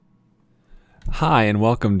Hi, and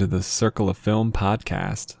welcome to the Circle of Film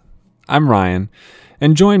podcast. I'm Ryan,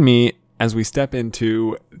 and join me as we step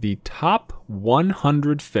into the top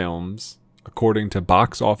 100 films according to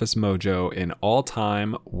Box Office Mojo in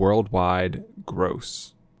all-time worldwide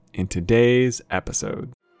gross in today's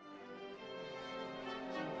episode.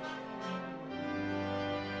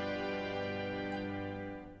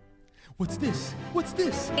 What's this? What's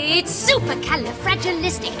this? It's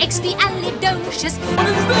supercalifragilisticexpialidocious. What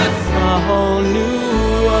is this? A whole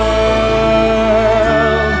new world.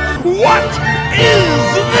 What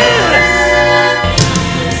is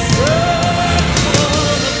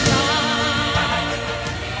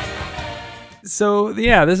this? So,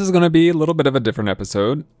 yeah, this is going to be a little bit of a different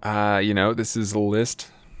episode. This is a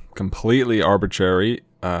list completely arbitrary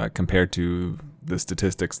compared to the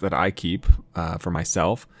statistics that I keep for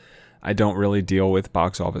myself. I don't really deal with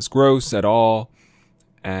box office gross at all,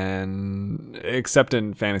 and except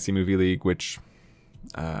in Fantasy Movie League, which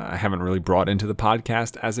I haven't really brought into the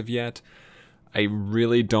podcast as of yet. I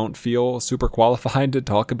really don't feel super qualified to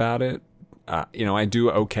talk about it. I do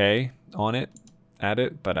okay at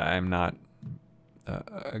it, but I'm not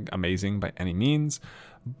amazing by any means.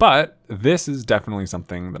 But this is definitely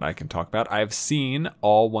something that I can talk about. I've seen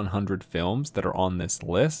all 100 films that are on this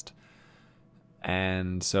list,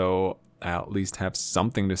 and so I'll at least have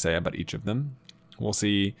something to say about each of them. We'll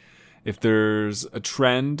see if there's a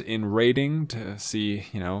trend in rating to see,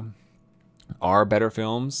 are better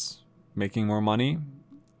films making more money?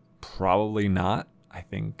 Probably not. I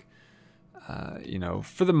think,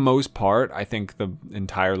 for the most part, I think the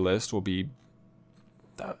entire list will be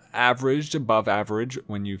averaged, above average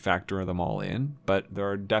when you factor them all in. But there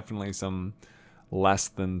are definitely some less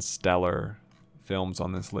than stellar films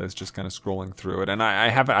on this list, just kind of scrolling through it. And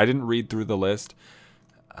I didn't read through the list,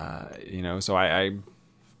 so I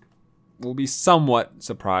will be somewhat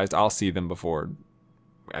surprised. I'll see them before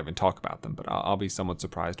I even talk about them, but I'll be somewhat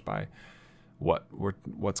surprised by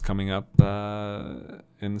what's coming up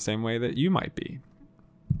in the same way that you might be.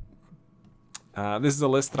 This is a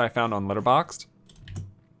list that I found on Letterboxd,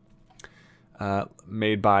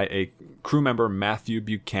 made by a crew member, Matthew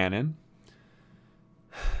Buchanan.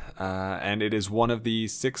 And it is one of the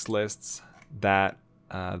 6 lists that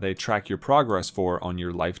they track your progress for on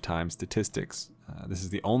your lifetime statistics. This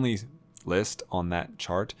is the only list on that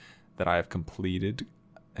chart that I have completed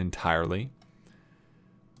entirely.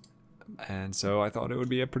 And so I thought it would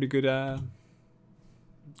be a pretty good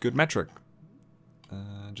metric.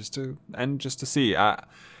 Just to see.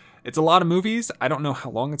 It's a lot of movies. I don't know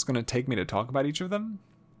how long it's going to take me to talk about each of them,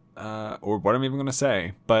 or what I'm even going to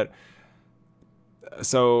say. But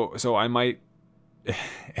so I might,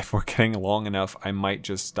 if we're getting long enough, I might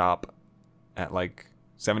just stop at like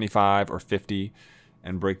 75 or 50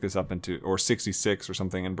 and break this up into, or 66 or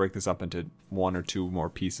something, and break this up into 1 or 2 more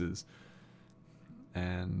pieces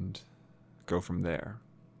and go from there.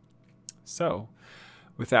 So,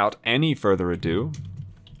 without any further ado,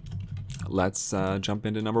 let's jump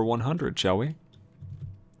into number 100, shall we?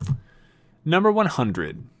 Number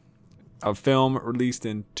 100, a film released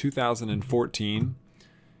in 2014.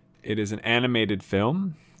 It is an animated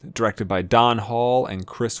film directed by Don Hall and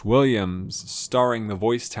Chris Williams, starring the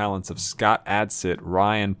voice talents of Scott Adsit,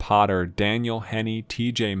 Ryan Potter, Daniel Henney,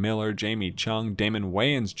 TJ Miller, Jamie Chung, Damon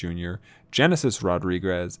Wayans Jr., Genesis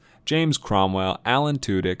Rodriguez, James Cromwell, Alan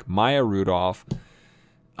Tudyk, Maya Rudolph,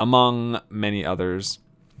 among many others.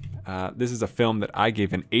 This is a film that I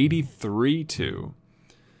gave an 83 to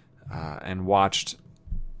and watched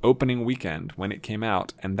opening weekend when it came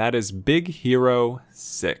out, and that is Big Hero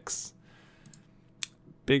 6.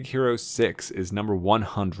 Big Hero 6 is number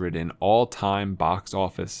 100 in all-time box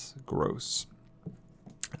office gross.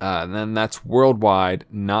 And then that's worldwide,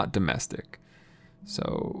 not domestic.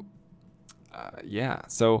 So,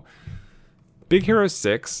 So, Big Hero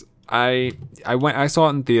 6, I saw it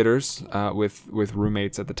in theaters with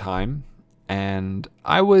roommates at the time, and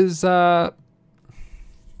I was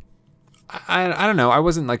I don't know. I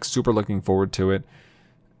wasn't like super looking forward to it.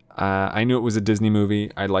 I knew it was a Disney movie.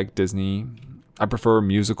 I like Disney. I prefer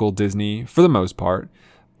musical Disney for the most part,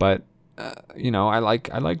 but I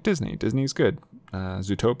like Disney. Disney's good.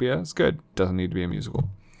 Zootopia is good. Doesn't need to be a musical.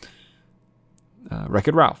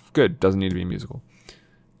 Wreck-It Ralph, good. Doesn't need to be a musical.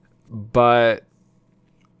 But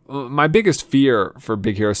my biggest fear for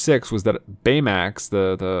Big Hero 6 was that Baymax,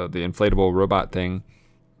 the inflatable robot thing,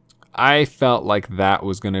 I felt like that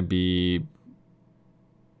was going to be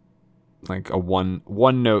like a one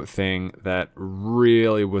note thing that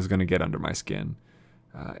really was going to get under my skin.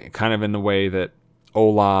 Kind of in the way that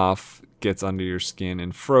Olaf gets under your skin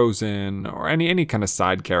in Frozen, or any kind of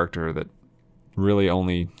side character that really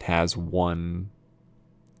only has one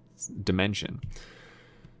dimension.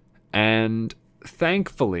 And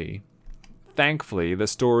thankfully, the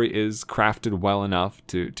story is crafted well enough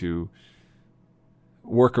to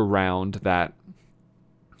work around that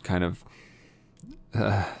kind of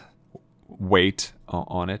weight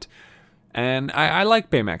on it. And I like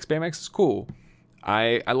Baymax. Baymax is cool.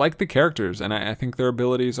 I like the characters, and I think their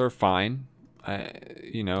abilities are fine.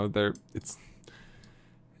 It's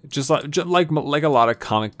just like a lot of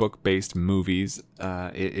comic book based movies.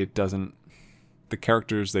 It doesn't. The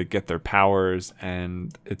characters, they get their powers,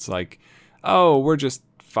 and it's like, oh, we're just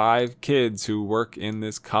 5 kids who work in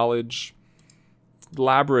this college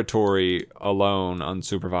laboratory alone,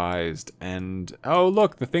 unsupervised, and oh,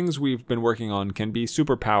 look, the things we've been working on can be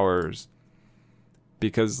superpowers.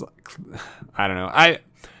 Because I don't know,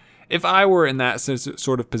 if I were in that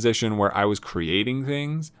sort of position where I was creating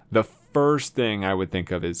things, the first thing I would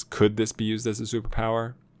think of is, could this be used as a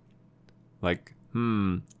superpower? Like,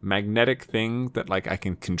 magnetic thing that like I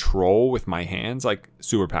can control with my hands, like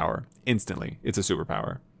superpower. Instantly, it's a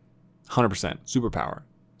superpower. 100% superpower.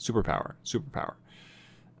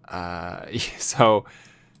 So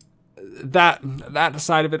that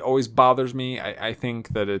side of it always bothers me. I think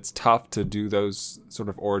that it's tough to do those sort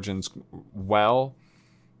of origins well.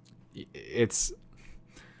 It's,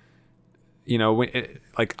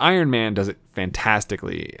 like Iron Man does it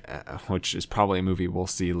fantastically, which is probably a movie we'll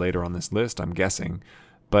see later on this list, I'm guessing.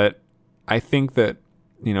 But I think that,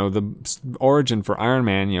 the origin for Iron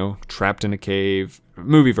Man, trapped in a cave,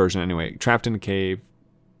 movie version anyway, trapped in a cave,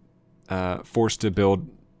 forced to build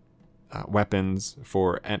weapons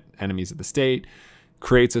for enemies of the state,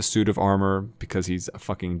 creates a suit of armor because he's a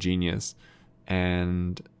fucking genius,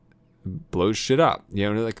 and blows shit up.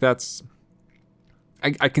 That's...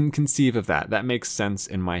 I can conceive of that. That makes sense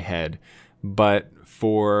in my head. But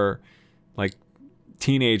for like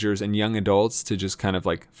teenagers and young adults to just kind of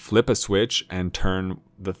like flip a switch and turn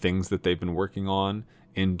the things that they've been working on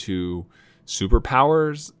into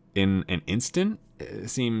superpowers in an instant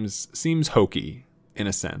seems hokey in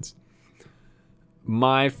a sense.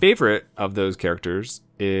 My favorite of those characters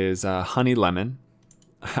is Honey Lemon.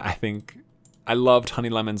 I think I loved Honey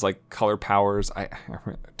Lemon's like color powers.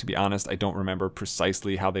 To be honest, I don't remember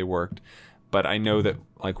precisely how they worked, but I know that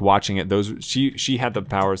like watching it, she had the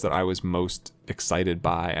powers that I was most excited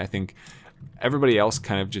by. I think everybody else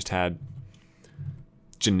kind of just had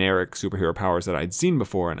generic superhero powers that I'd seen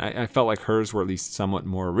before, and I felt like hers were at least somewhat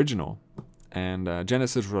more original. And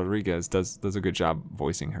Genesis Rodriguez does a good job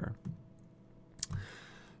voicing her.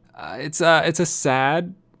 It's a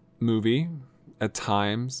sad movie at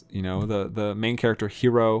times. The main character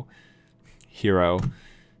hero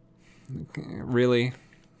really,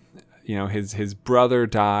 his brother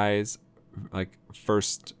dies like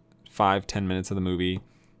first 5-10 minutes of the movie,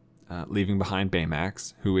 leaving behind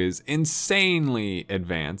Baymax, who is insanely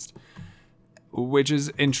advanced, which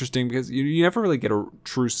is interesting because you never really get a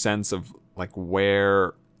true sense of like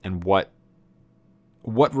where and what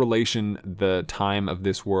relation the time of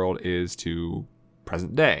this world is to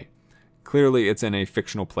present day. Clearly, it's in a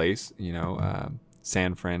fictional place,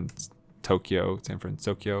 San Francisco,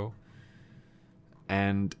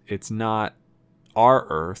 and it's not our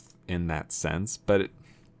Earth in that sense. But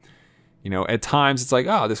at times it's like,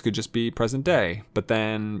 oh, this could just be present day. But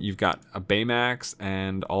then you've got a Baymax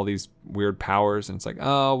and all these weird powers, and it's like,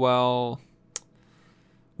 oh well,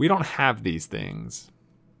 we don't have these things.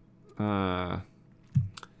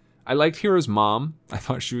 I liked Hero's mom. I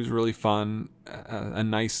thought she was really fun, a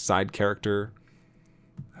nice side character.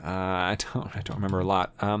 I don't remember a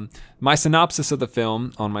lot. My synopsis of the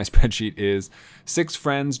film on my spreadsheet is 6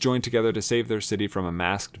 friends join together to save their city from a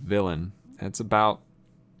masked villain. It's about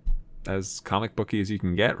as comic booky as you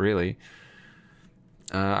can get, really.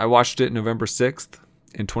 I watched it November 6th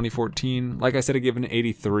in 2014. Like I said, I gave it an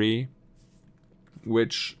 83,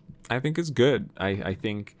 which I think is good. I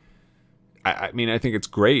think it's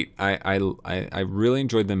great. I really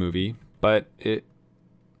enjoyed the movie, but it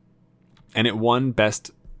won Best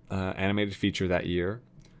Animated Feature that year.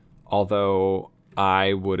 Although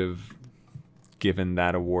I would have given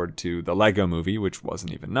that award to the Lego Movie, which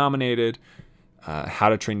wasn't even nominated, How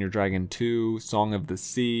to Train Your Dragon 2, Song of the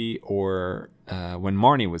Sea, or When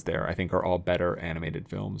Marnie Was There, I think are all better animated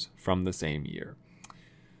films from the same year.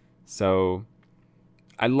 So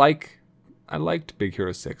I liked Big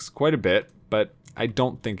Hero 6 quite a bit, but I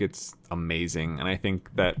don't think it's amazing. And I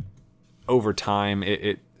think that over time,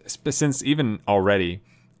 since even already,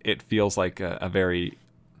 it feels like a very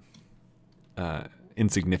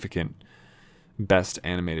insignificant Best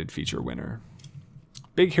Animated Feature winner.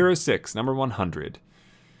 Big Hero 6, number 100.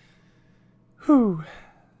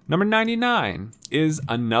 Number 99 is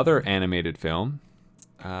another animated film.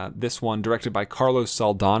 This one directed by Carlos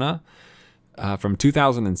Saldana from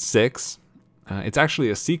 2006. It's actually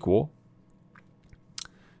a sequel.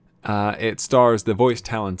 It stars the voice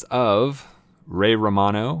talents of Ray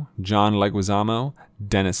Romano, John Leguizamo,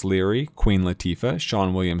 Dennis Leary, Queen Latifah,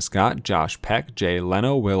 Sean William Scott, Josh Peck, Jay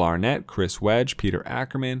Leno, Will Arnett, Chris Wedge, Peter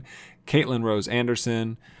Ackerman, Caitlin Rose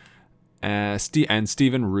Anderson, and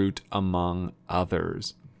Stephen Root, among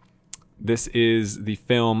others. This is the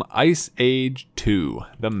film Ice Age 2,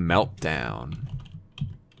 The Meltdown.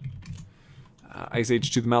 Ice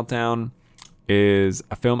Age 2, The Meltdown is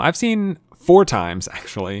a film I've seen 4 times,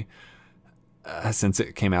 actually, since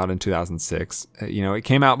it came out in 2006. It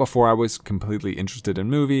came out before I was completely interested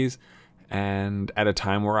in movies, and at a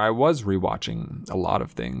time where I was rewatching a lot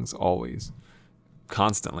of things, always,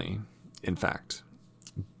 constantly, in fact.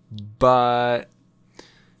 But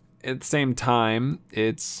at the same time,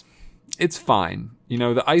 it's fine.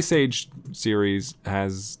 The Ice Age series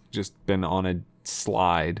has just been on a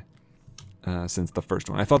slide since the first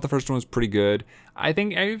one. I thought the first one was pretty good. I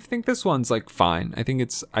think this one's like fine. I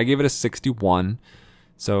gave it a 61.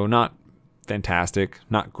 So not fantastic,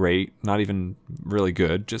 not great, not even really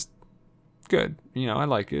good, just good. I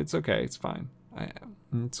like it. It's okay. It's fine.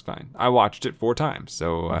 It's fine. I watched it 4 times,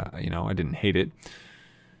 so I didn't hate it.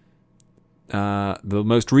 The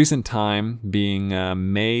most recent time being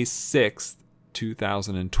May 6th,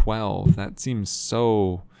 2012. That seems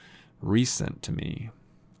so recent to me.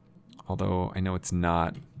 Although I know it's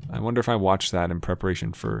not. I wonder if I watched that in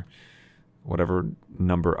preparation for whatever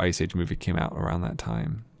number Ice Age movie came out around that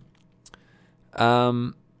time.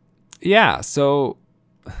 So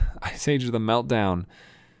Ice Age of the Meltdown.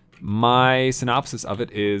 My synopsis of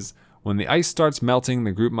it is, when the ice starts melting,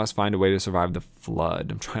 the group must find a way to survive the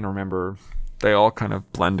flood. I'm trying to remember. They all kind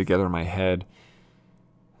of blend together in my head.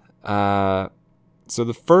 So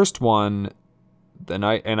the first one, an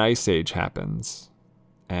ice age happens,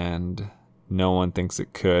 and no one thinks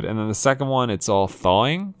it could. And then the second one, it's all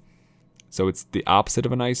thawing, so it's the opposite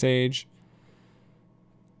of an ice age.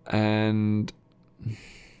 And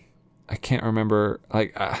I can't remember,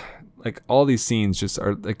 like all these scenes just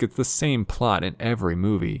are like, it's the same plot in every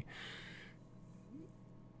movie.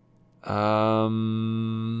 I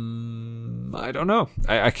don't know.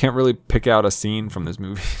 I can't really pick out a scene from this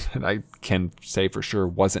movie that I can say for sure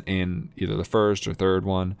wasn't in either the first or third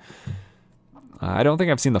one. I don't think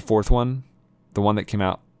I've seen the fourth one, the one that came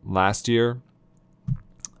out last year.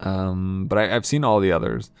 But I've seen all the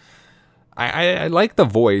others. I like the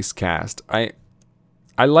voice cast. I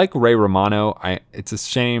like Ray Romano. It's a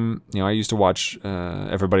shame, I used to watch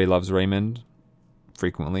Everybody Loves Raymond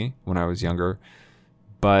frequently when I was younger,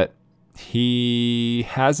 but he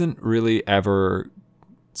hasn't really ever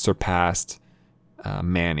surpassed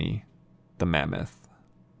Manny the Mammoth.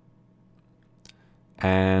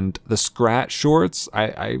 And the Scrat shorts,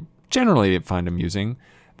 I generally find amusing.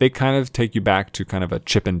 They kind of take you back to kind of a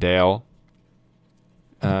Chip and Dale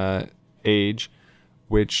age,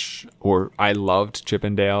 or I loved Chip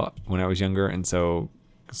and Dale when I was younger, and so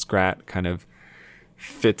Scrat kind of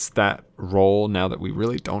fits that role now that we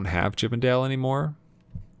really don't have Chip and Dale anymore.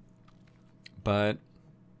 But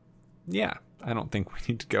yeah, I don't think we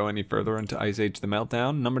need to go any further into Ice Age the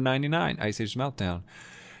Meltdown. Number 99, Ice Age the Meltdown.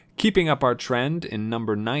 Keeping up our trend, in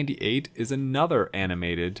number 98 is another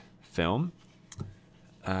animated film.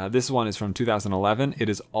 This one is from 2011. It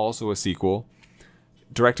is also a sequel,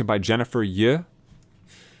 directed by Jennifer Yu.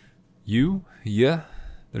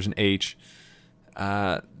 There's an H.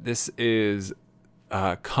 This is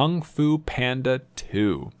Kung Fu Panda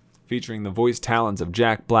 2, featuring the voice talents of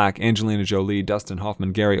Jack Black, Angelina Jolie, Dustin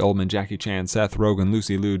Hoffman, Gary Oldman, Jackie Chan, Seth Rogen,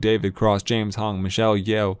 Lucy Liu, David Cross, James Hong, Michelle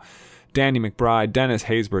Yeoh, Danny McBride, Dennis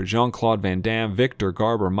Haysbert, Jean-Claude Van Damme, Victor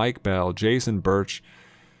Garber, Mike Bell, Jason Birch,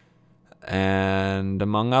 and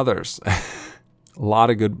among others. a lot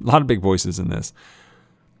of big voices in this.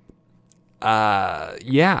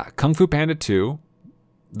 Kung Fu Panda 2.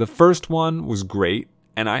 The first one was great,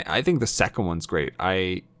 and I think the second one's great.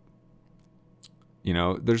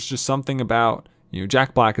 There's just something about,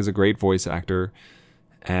 Jack Black is a great voice actor,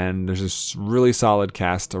 and there's this really solid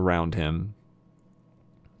cast around him.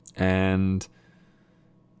 And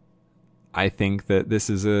I think that this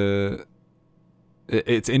is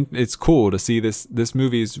it's cool to see this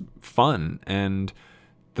movie's fun, and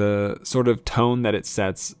the sort of tone that it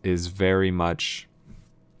sets is very much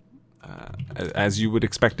as you would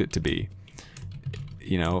expect it to be.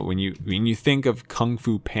 When you think of Kung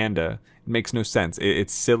Fu Panda, it makes no sense.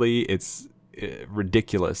 It's silly, it's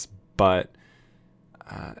ridiculous, but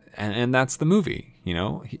and that's the movie. You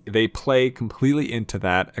know, they play completely into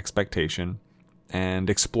that expectation and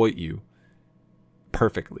exploit you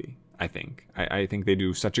perfectly. I think. I think they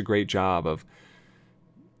do such a great job of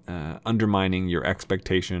undermining your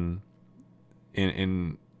expectation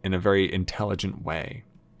in a very intelligent way.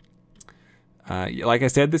 Like I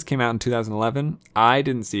said, this came out in 2011. I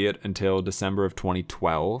didn't see it until December of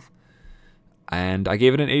 2012, and I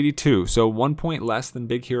gave it an 82, so 1 point less than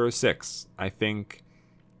Big Hero 6. I think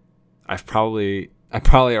I probably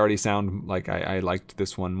already sound like I liked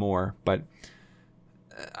this one more, but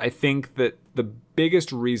I think that the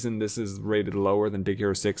biggest reason this is rated lower than Big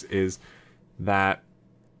Hero 6 is that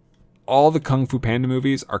all the Kung Fu Panda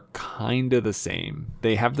movies are kind of the same.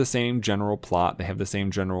 They have the same general plot. They have the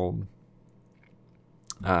same general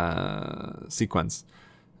sequence.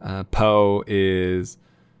 Po is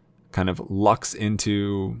kind of lucks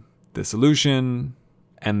into the solution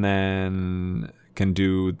and then can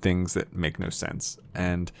do things that make no sense.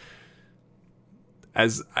 And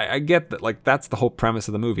as I get that, like, that's the whole premise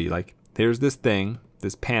of the movie. Like, there's this thing,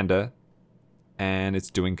 this panda, and it's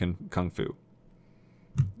doing kung fu.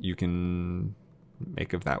 You can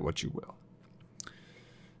make of that what you will.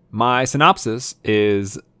 My synopsis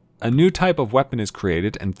is: a new type of weapon is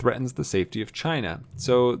created and threatens the safety of China.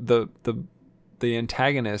 So the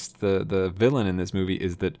antagonist, the villain in this movie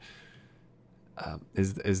is that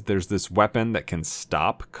is there's this weapon that can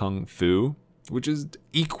stop kung fu, which is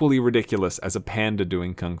equally ridiculous as a panda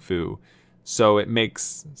doing kung fu. So it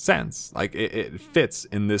makes sense. Like, it fits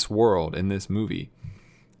in this world, in this movie,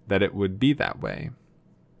 that it would be that way.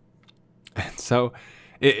 And so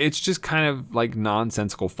it's just kind of like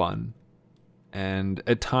nonsensical fun. And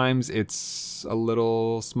at times it's a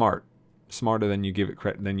little smarter than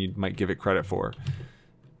you might give it credit for.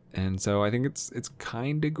 And so I think it's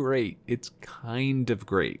kind of great. It's kind of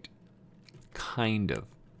great. Kind of.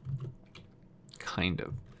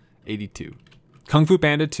 82. Kung Fu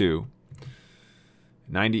Panda 2.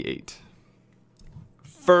 98.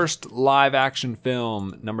 First live action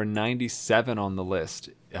film, number 97 on the list.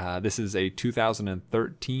 This is a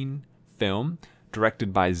 2013 film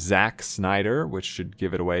directed by Zack Snyder, which should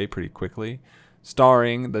give it away pretty quickly.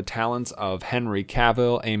 Starring the talents of Henry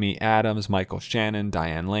Cavill, Amy Adams, Michael Shannon,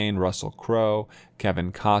 Diane Lane, Russell Crowe,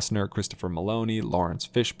 Kevin Costner, Christopher Maloney, Lawrence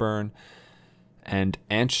Fishburne, and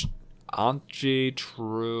Antje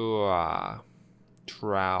Trau.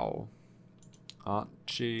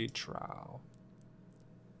 Antje Trau.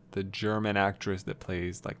 The German actress that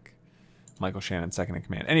plays, like, Michael Shannon's second in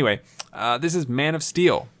command. Anyway, this is Man of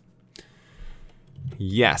Steel.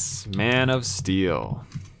 Yes, Man of Steel.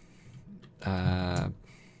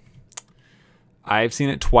 I've seen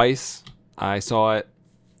it twice. I saw it,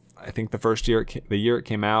 I think, the year it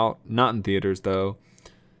came out, not in theaters though.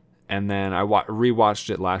 And then I rewatched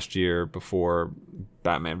it last year before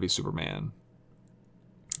Batman v Superman.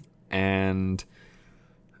 And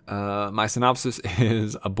my synopsis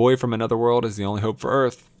is: a boy from another world is the only hope for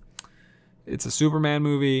Earth. It's a Superman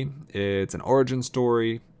movie. It's an origin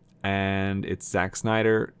story. And it's Zack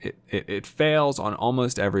Snyder. It fails on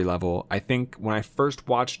almost every level. I think when I first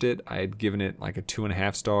watched it, I had given it like a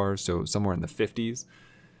 2.5 stars, so somewhere in the 50s.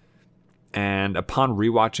 And upon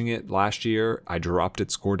rewatching it last year, I dropped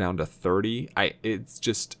its score down to 30.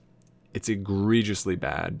 It's egregiously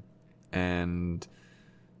bad. And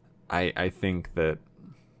I think that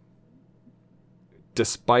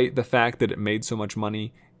despite the fact that it made so much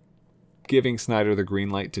money, giving Snyder the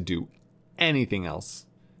green light to do anything else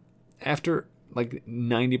after like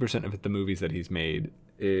 90% of the movies that he's made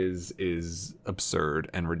is absurd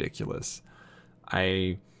and ridiculous.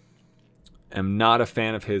 I am not a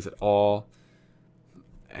fan of his at all,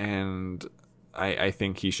 and I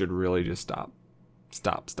think he should really just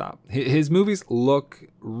stop. His movies look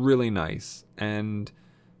really nice, and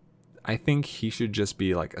I think he should just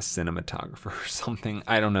be like a cinematographer or something.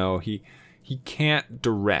 I don't know. He can't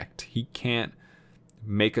direct. He can't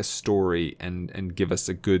make a story and give us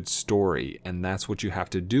a good story. And that's what you have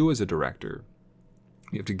to do as a director.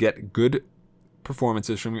 You have to get good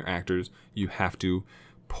performances from your actors. You have to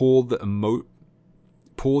pull the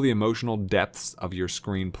emotional depths of your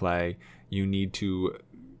screenplay. You need to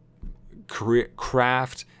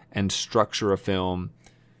craft and structure a film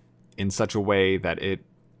in such a way that it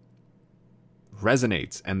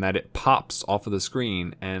resonates and that it pops off of the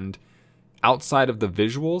screen. And outside of the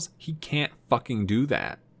visuals, he can't fucking do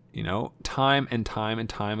that. You know, time and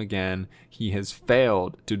time again, he has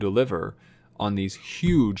failed to deliver on these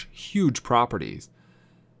huge properties.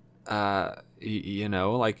 You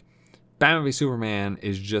know, like Batman v Superman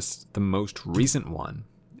is just the most recent one.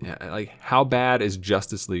 Like, how bad is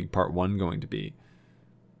Justice League Part 1 going to be?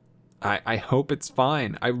 I hope it's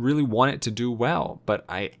fine. I really want it to do well, but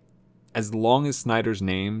as long as Snyder's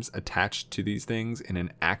name's attached to these things in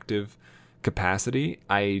an active capacity,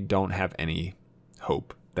 I don't have any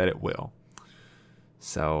hope that it will.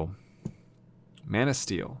 So, Man of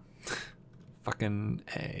Steel. Fucking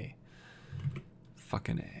A.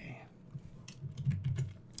 Fucking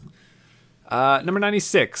A. Number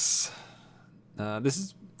 96.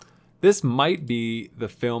 This might be the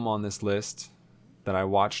film on this list that I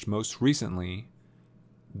watched most recently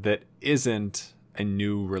that isn't a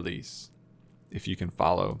new release, if you can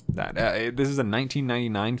follow that. This is a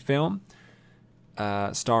 1999 film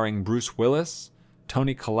starring Bruce Willis,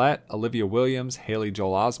 Toni Collette, Olivia Williams, Haley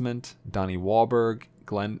Joel Osment, Donnie Wahlberg,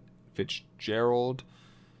 Glenn Fitzgerald,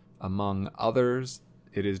 among others.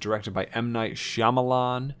 It is directed by M. Night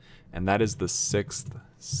Shyamalan, and that is The Sixth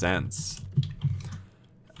Sense.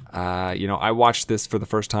 I watched this for the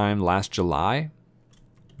first time last July.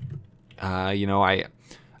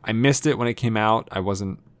 I missed it when it came out. I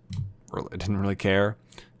didn't really care.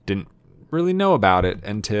 Didn't really know about it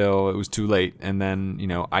until it was too late. And then,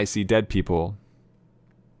 I See Dead People.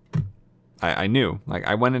 I knew. Like,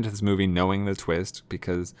 I went into this movie knowing the twist,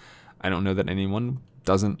 because I don't know that anyone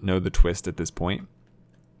doesn't know the twist at this point.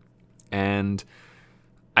 And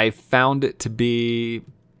I found it to be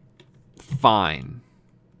fine.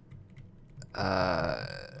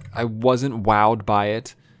 I wasn't wowed by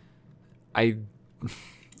it. I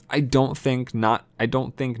don't think not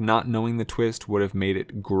knowing the twist would have made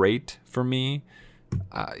it great for me.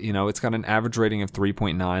 It's got an average rating of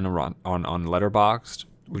 3.9 on Letterboxd,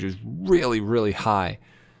 which is really, really high.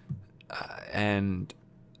 And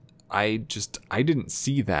I didn't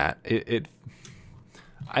see that.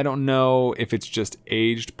 I don't know if it's just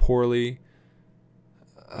aged poorly,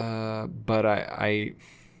 but I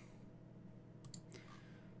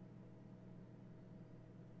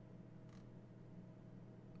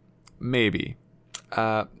maybe.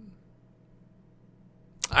 I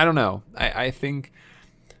don't know. I think,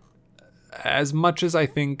 as much as I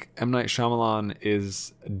think M. Night Shyamalan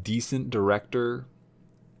is a decent director,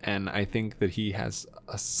 and I think that he has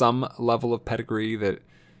some level of pedigree that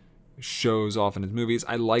shows off in his movies.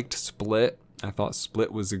 I liked Split. I thought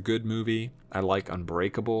Split was a good movie. I like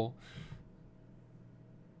Unbreakable.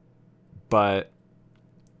 But,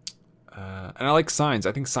 and I like Signs.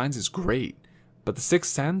 I think Signs is great. But The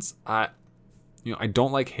Sixth Sense, I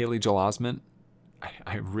don't like Haley Joel Osment.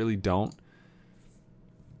 I really don't.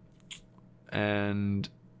 And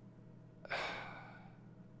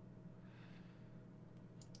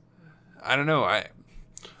I don't know.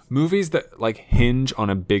 Movies that like hinge on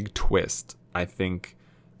a big twist, I think,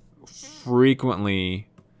 frequently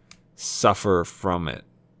suffer from it.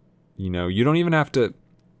 You don't even have to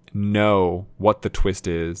know what the twist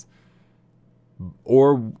is,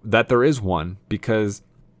 or that there is one, because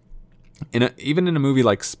even in a movie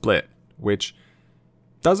like Split, which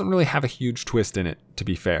doesn't really have a huge twist in it, to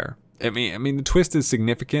be fair. I mean the twist is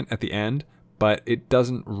significant at the end, but it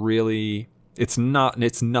doesn't really. It's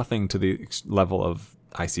nothing to the level of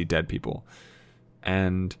I See Dead People.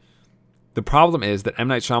 And the problem is that M.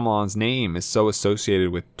 Night Shyamalan's name is so associated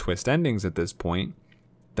with twist endings at this point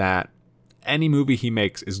that any movie he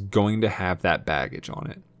makes is going to have that baggage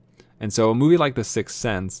on it. And so a movie like The Sixth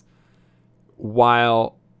Sense,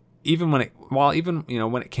 while when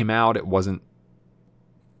it came out,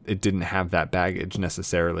 it didn't have that baggage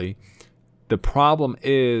necessarily. The problem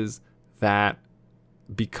is that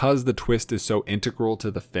because the twist is so integral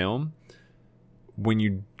to the film, when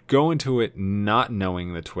you go into it not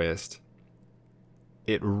knowing the twist,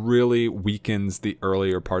 it really weakens the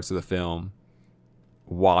earlier parts of the film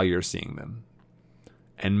while you're seeing them.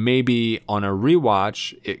 And maybe on a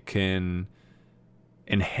rewatch, it can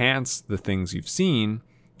enhance the things you've seen.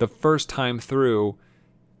 The first time through,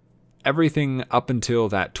 everything up until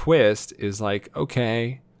that twist is like,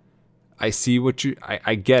 okay, I see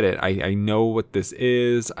I get it. I know what this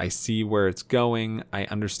is. I see where it's going. I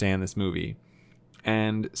understand this movie.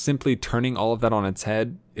 And simply turning all of that on its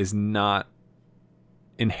head is not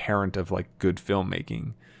inherent of like good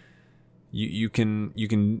filmmaking. It can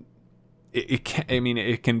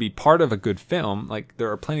be part of a good film. Like,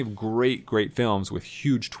 there are plenty of great films with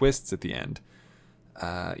huge twists at the end.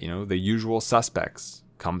 The Usual Suspects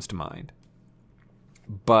comes to mind.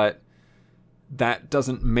 But that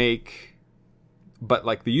doesn't make... But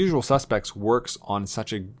like The Usual Suspects works on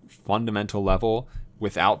such a fundamental level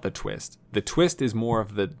without the twist. The twist is more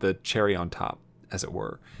of the cherry on top, as it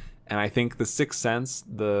were. And I think The Sixth Sense,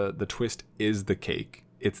 the twist is the cake.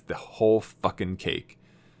 It's the whole fucking cake.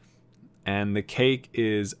 And the cake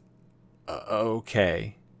is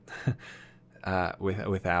okay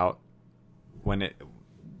without when it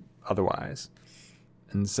otherwise.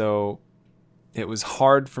 And so it was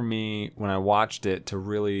hard for me when I watched it to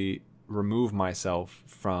really remove myself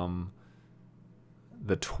from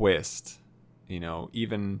the twist.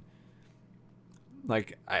 Even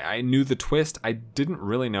like I knew the twist, I didn't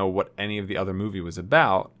really know what any of the other movie was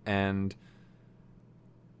about, and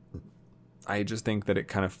I just think that it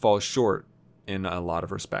kind of falls short in a lot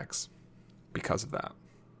of respects because of that.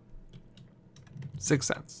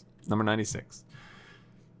 Sixth Sense, number 96.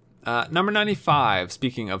 Number 95,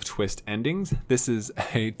 speaking of twist endings, this is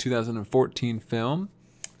a 2014 film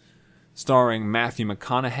starring Matthew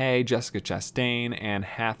McConaughey, Jessica Chastain, Anne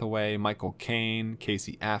Hathaway, Michael Caine,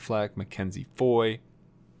 Casey Affleck, Mackenzie Foy,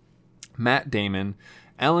 Matt Damon,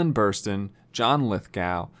 Ellen Burstyn, John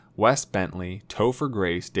Lithgow, Wes Bentley, Topher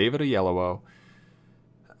Grace, David Oyelowo,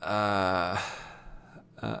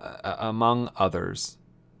 among others.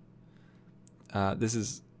 This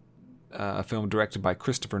is a film directed by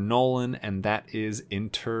Christopher Nolan, and that is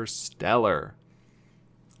Interstellar.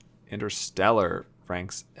 Interstellar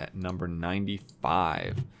ranks at number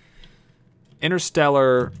 95.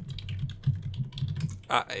 Interstellar,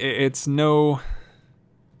 it's no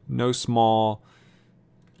small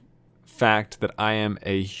fact that I am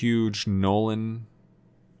a huge Nolan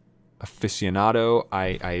aficionado.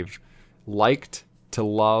 I've liked to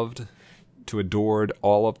loved to adored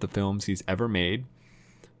all of the films he's ever made.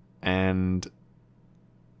 And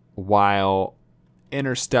while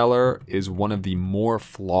Interstellar is one of the more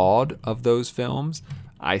flawed of those films,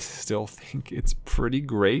 I still think it's pretty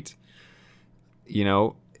great.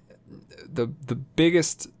 The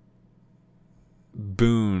biggest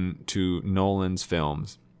boon to Nolan's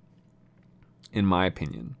films, in my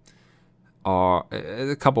opinion, are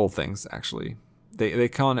a couple of things, actually. They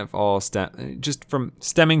kind of all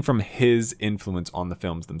stemming from his influence on the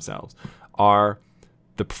films themselves, are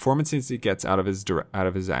the performances he gets out of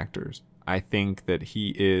his actors. I think that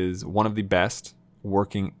he is one of the best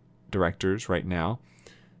working directors right now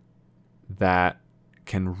that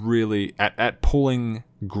can really at pulling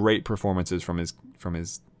great performances from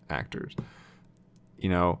his actors.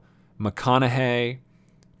 McConaughey,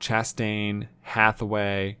 Chastain,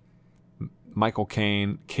 Hathaway, Michael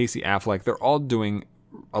Caine, Casey Affleck, they're all doing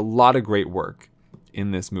a lot of great work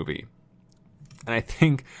in this movie. And I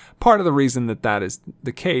think part of the reason that is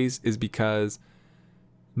the case is because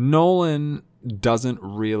Nolan doesn't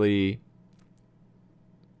really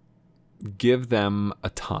give them a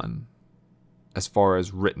ton as far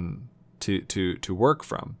as written to work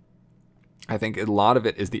from. I think a lot of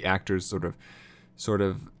it is the actors sort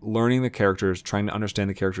of learning the characters, trying to understand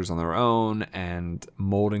the characters on their own, and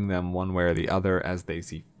molding them one way or the other as they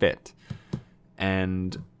see fit.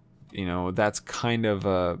 And, that's kind of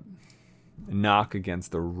a knock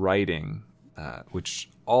against the writing, which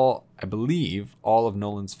I believe all of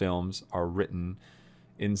Nolan's films are written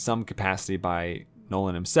in some capacity by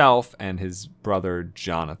Nolan himself and his brother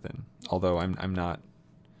Jonathan, although I'm not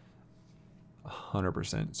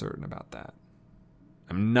 100% certain about that.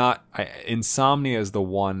 Insomnia is the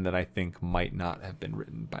one that I think might not have been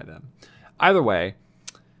written by them. Either way,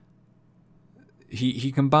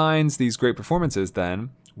 he combines these great performances then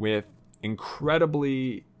with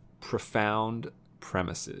incredibly profound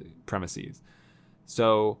premises.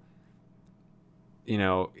 So,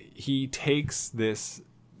 he takes this,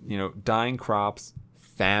 dying crops,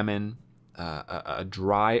 famine, a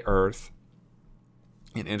dry earth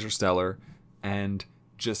in Interstellar, and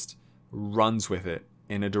just runs with it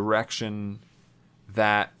in a direction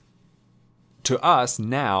that, to us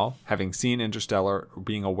now, having seen Interstellar,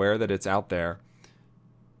 being aware that it's out there,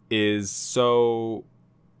 is so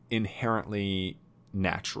inherently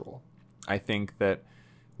natural. I think that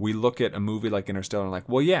we look at a movie like Interstellar and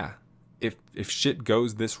well, yeah, if shit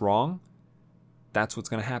goes this wrong, that's what's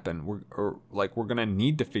going to happen. We're going to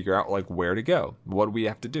need to figure out where to go. What do we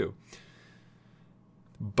have to do?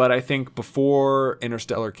 But I think before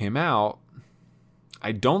Interstellar came out,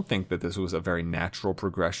 I don't think that this was a very natural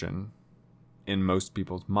progression in most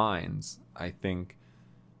people's minds. I think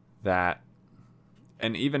that,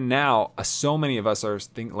 and even now, so many of us are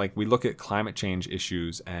we look at climate change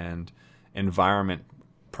issues and environment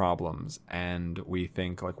problems, and we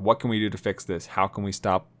think what can we do to fix this? How can we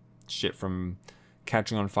stop shit from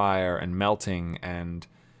catching on fire and melting and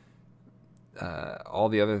all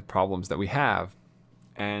the other problems that we have?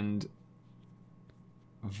 And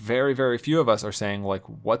very, very few of us are saying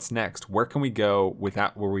what's next? Where can we go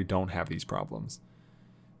where we don't have these problems?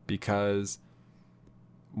 Because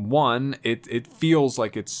one, it feels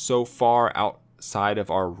like it's so far outside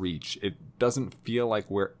of our reach. It doesn't feel like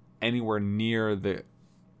we're anywhere near the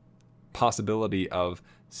possibility of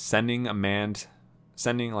sending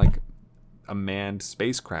like a manned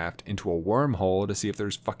spacecraft into a wormhole to see if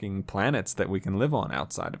there's fucking planets that we can live on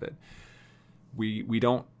outside of it. We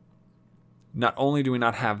don't. Not only do we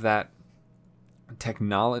not have that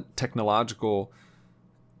technological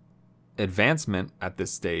advancement at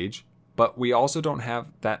this stage, but we also don't have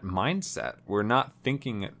that mindset. We're not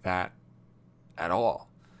thinking that at all.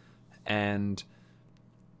 And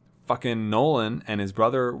fucking Nolan and his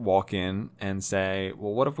brother walk in and say,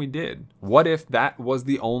 well, what if we did? What if that was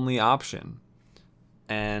the only option?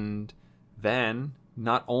 And then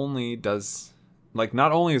not only is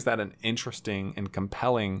that an interesting and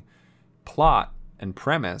compelling plot and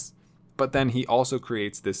premise, but then he also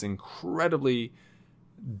creates this incredibly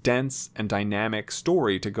dense and dynamic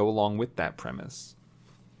story to go along with that premise.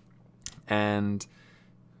 And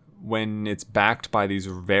when it's backed by these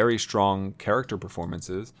very strong character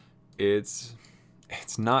performances, it's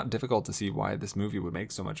not difficult to see why this movie would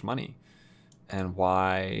make so much money, and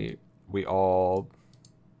why we all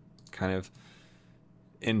kind of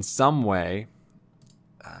in some way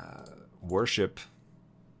worship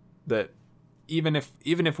that. Even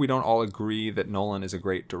if we don't all agree that Nolan is a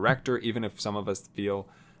great director, even if some of us feel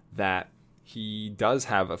that he does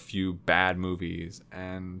have a few bad movies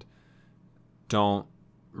and don't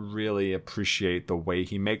really appreciate the way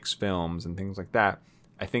he makes films and things like that,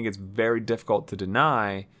 I think it's very difficult to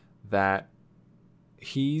deny that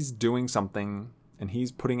he's doing something and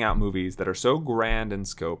he's putting out movies that are so grand in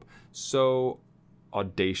scope, so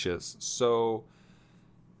audacious, so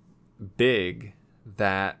big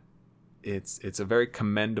that it's a very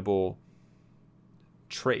commendable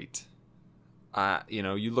trait.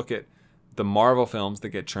 You look at the Marvel films that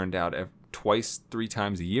get churned out twice, 3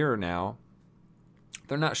 times a year now.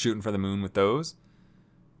 They're not shooting for the moon with those.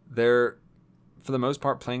 They're, for the most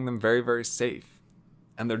part, playing them very, very safe.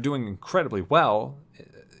 And they're doing incredibly well,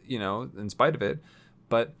 in spite of it.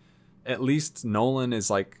 But at least Nolan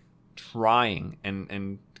is like trying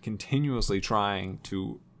and continuously trying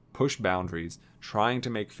to push boundaries, trying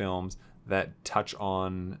to make films that touch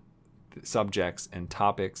on subjects and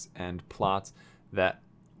topics and plots that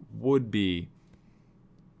would be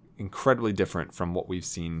incredibly different from what we've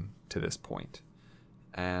seen to this point.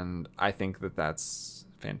 And I think that that's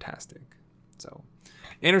fantastic. So,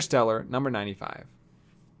 Interstellar, number 95.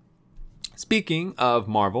 Speaking of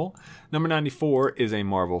Marvel, number 94 is a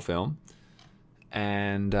Marvel film.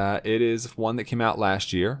 And it is one that came out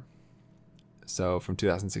last year. So from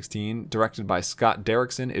 2016, directed by Scott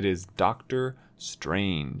Derrickson, it is Doctor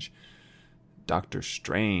Strange. Doctor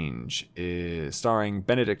Strange is starring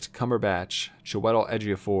Benedict Cumberbatch, Chiwetel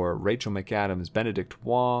Ejiofor, Rachel McAdams, Benedict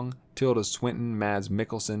Wong, Tilda Swinton, Mads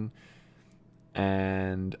Mikkelsen,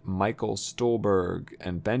 and Michael Stuhlbarg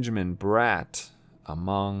and Benjamin Bratt,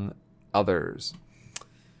 among others.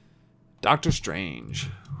 Doctor Strange.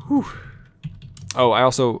 Whew. Oh, I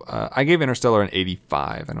also I gave Interstellar an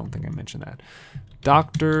 85. I don't think I mentioned that.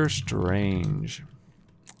 Doctor Strange.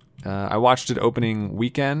 I watched it opening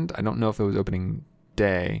weekend. I don't know if it was opening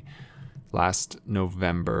day last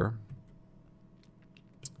November.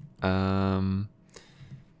 But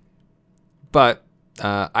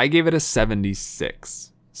I gave it a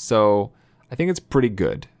 76. So I think it's pretty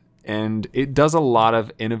good. And it does a lot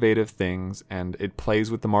of innovative things, and it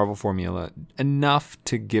plays with the Marvel formula enough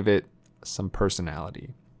to give it some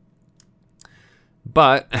personality.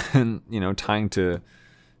 But, tying to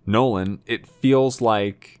Nolan, it feels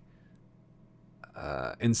like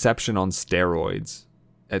Inception on steroids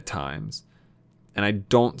at times. And I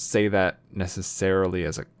don't say that necessarily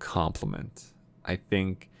as a compliment. I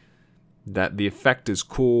think that the effect is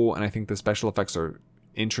cool, and I think the special effects are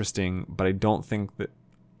interesting, but I don't think that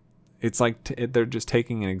it's like they're just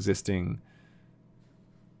taking an existing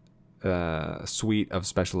suite of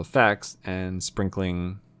special effects and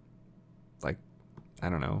sprinkling, like, I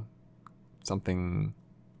don't know, something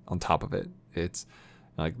on top of it. It's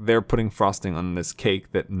like they're putting frosting on this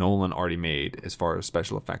cake that Nolan already made as far as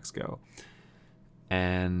special effects go.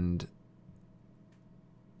 And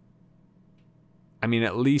I mean,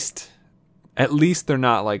 at least they're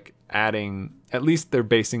not like adding, at least they're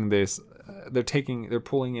basing this, they're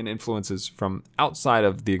pulling in influences from outside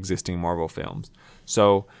of the existing Marvel films.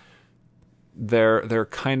 So they're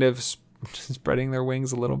kind of spreading their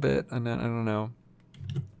wings a little bit. I don't know.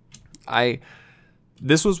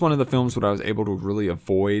 This was one of the films that I was able to really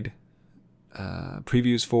avoid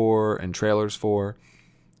previews for and trailers for.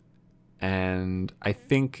 And I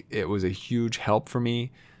think it was a huge help for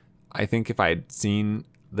me. I think if I had seen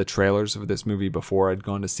the trailers of this movie before I'd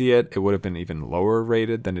gone to see it, it would have been even lower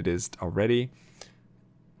rated than it is already.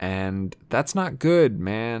 And that's not good,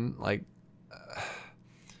 man. Like,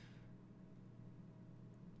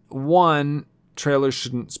 one, trailers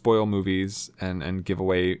shouldn't spoil movies and give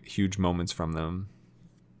away huge moments from them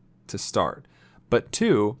to start. But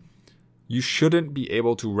two, you shouldn't be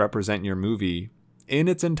able to represent your movie in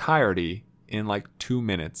its entirety in like 2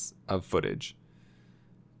 minutes of footage.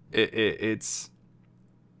 It's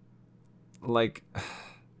like,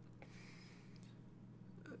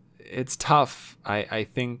 it's tough. I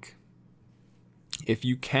think if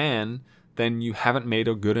you can, then you haven't made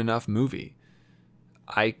a good enough movie.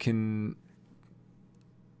 I don't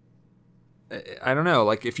know,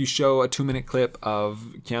 like if you show a 2-minute clip of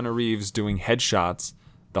Keanu Reeves doing headshots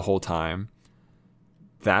the whole time,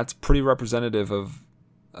 that's pretty representative of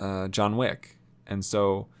John Wick. And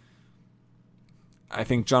so I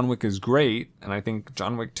think John Wick is great, and I think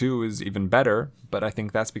John Wick 2 is even better, but I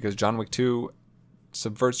think that's because John Wick 2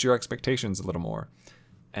 subverts your expectations a little more.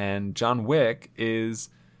 And John Wick is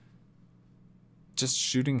just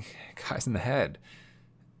shooting guys in the head.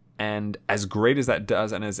 And as great as that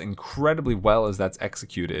does, and as incredibly well as that's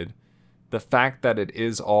executed, the fact that it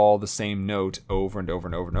is all the same note over and over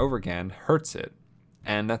and over and over again hurts it.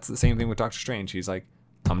 And that's the same thing with Doctor Strange. He's like,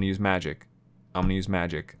 I'm going to use magic. I'm going to use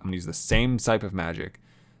magic. I'm going to use the same type of magic.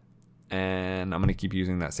 And I'm going to keep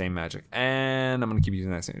using that same magic. And I'm going to keep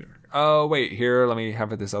using that same magic. Oh, wait, here, let me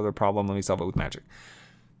have this other problem. Let me solve it with magic.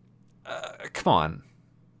 Come on.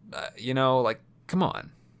 Come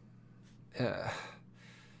on.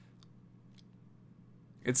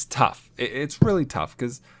 It's tough. It's really tough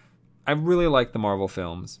because I really like the Marvel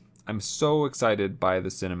films. I'm so excited by the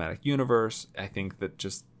cinematic universe. I think that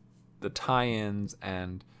just the tie-ins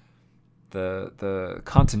and the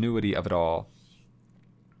continuity of it all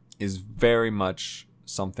is very much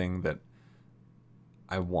something that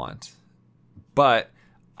I want. But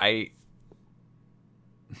I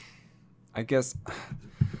guess,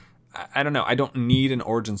 I don't know. I don't need an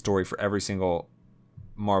origin story for every single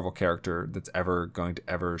Marvel character that's ever going to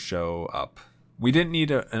ever show up. We didn't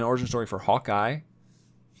need an origin story for Hawkeye,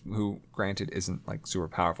 who granted isn't like super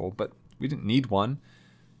powerful, but we didn't need one.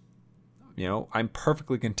 You know, I'm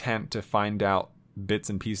perfectly content to find out bits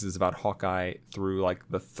and pieces about Hawkeye through like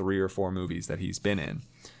the 3 or 4 movies that he's been in.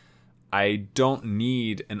 I don't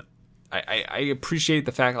need I appreciate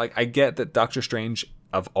the fact, like, I get that Doctor Strange,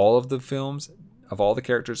 of all of the films, of all the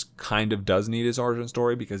characters, kind of does need his origin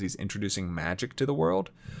story because he's introducing magic to the world.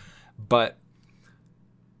 But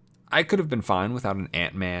I could have been fine without an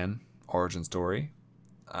Ant-Man origin story.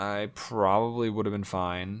 I probably would have been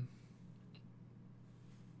fine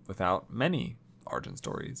without many origin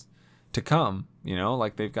stories to come. You know,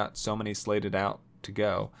 like, they've got so many slated out to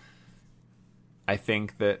go. I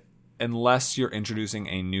think that unless you're introducing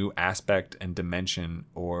a new aspect and dimension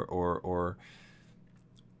or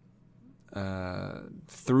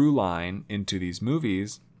through line into these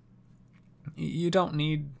movies, you don't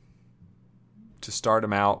need to start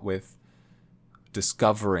them out with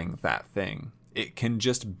discovering that thing. It can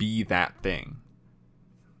just be that thing.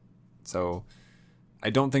 So I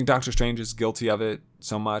don't think Doctor Strange is guilty of it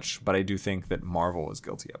so much, but I do think that Marvel is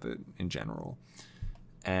guilty of it in general.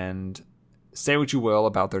 And say what you will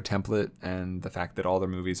about their template and the fact that all their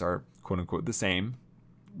movies are quote unquote the same,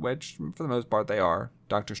 which for the most part they are.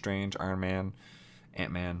 Doctor Strange, Iron Man,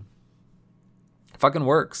 Ant-Man. Fucking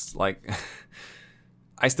works. Like,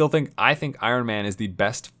 I think Iron Man is the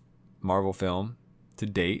best Marvel film to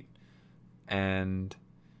date, and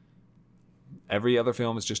every other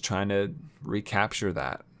film is just trying to recapture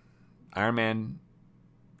that. Iron Man,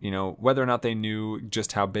 you know, whether or not they knew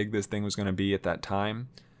just how big this thing was going to be at that time,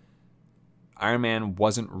 Iron Man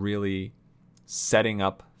wasn't really setting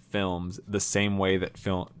up films the same way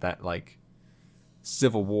that like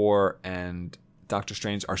Civil War and Doctor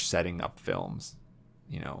Strange are setting up films.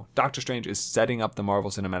 You know, Doctor Strange is setting up the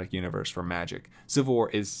Marvel Cinematic Universe for magic. Civil War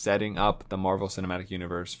is setting up the Marvel Cinematic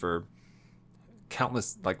Universe for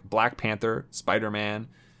countless, like, Black Panther, Spider-Man,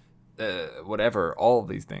 whatever, all of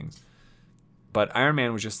these things. But Iron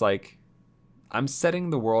Man was just like, I'm setting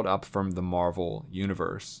the world up from the Marvel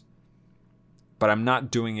universe, but I'm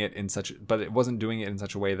not doing it but it wasn't doing it in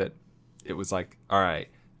such a way that it was like, all right,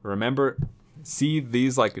 remember, see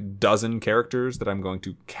these like dozen characters that I'm going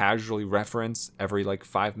to casually reference every like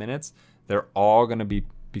 5 minutes? They're all going to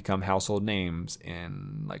become household names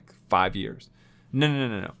in like 5 years.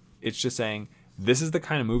 No. It's just saying, this is the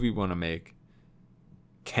kind of movie we want to make.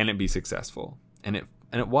 Can it be successful? And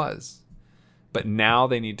it was. But now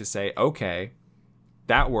they need to say, okay,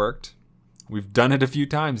 that worked. We've done it a few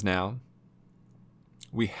times now.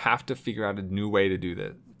 We have to figure out a new way to do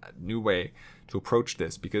this, a new way to approach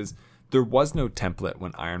this, because there was no template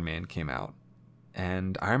when Iron Man came out,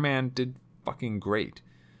 and Iron Man did fucking great.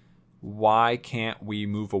 Why can't we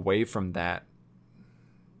move away from that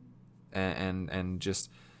and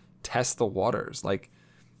just test the waters? Like,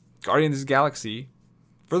 Guardians of the Galaxy,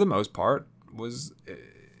 for the most part, was,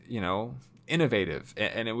 innovative,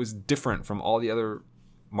 and it was different from all the other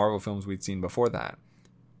Marvel films we'd seen before that.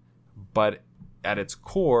 But at its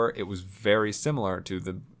core, it was very similar to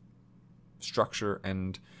the structure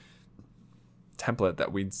and template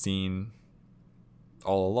that we'd seen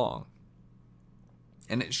all along.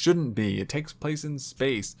 And it shouldn't be. It takes place in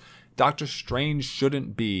space. Doctor Strange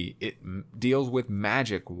shouldn't be. It deals with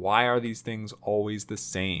magic. Why are these things always the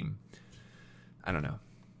same? I don't know.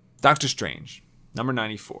 Doctor Strange, number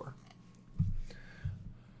 94.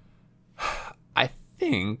 I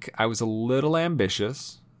think I was a little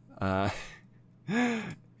ambitious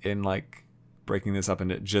in like breaking this up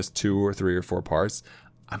into just 2 or 3 or 4 parts.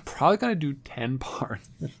 I'm probably going to do 10 parts.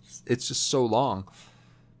 It's just so long.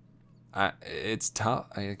 It's tough.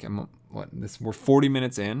 We're 40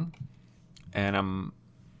 minutes in, and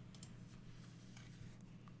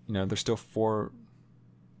there's still 3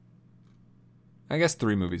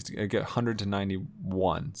 movies to get 100 to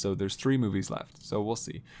 91. So there's 3 movies left. So we'll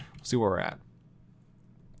see. We'll see where we're at.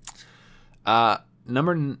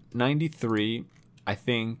 Number 93, I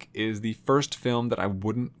think, is the first film that I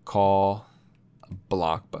wouldn't call a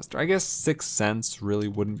blockbuster. I guess Sixth Sense really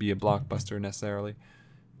wouldn't be a blockbuster necessarily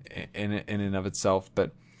in and of itself,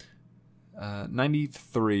 but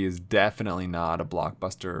 93 is definitely not a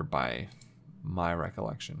blockbuster by my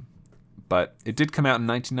recollection. But it did come out in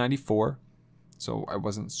 1994, so I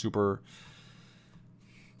wasn't super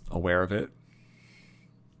aware of it.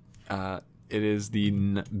 It is the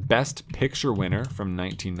Best Picture winner from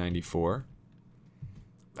 1994.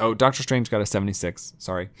 Oh, Doctor Strange got a 76.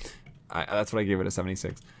 Sorry. That's what I gave it, a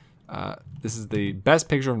 76. This is the Best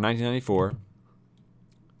Picture of 1994.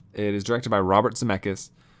 It is directed by Robert Zemeckis,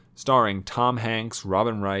 starring Tom Hanks,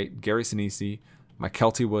 Robin Wright, Gary Sinise,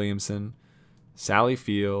 Mykelti Williamson, Sally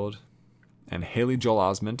Field, and Haley Joel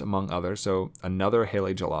Osment, among others. So another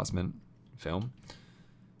Haley Joel Osment film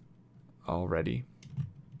already.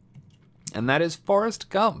 And that is Forrest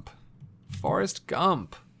Gump. Forrest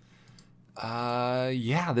Gump.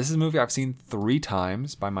 This is a movie I've seen 3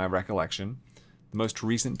 times by my recollection. The most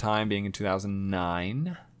recent time being in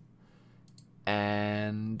 2009.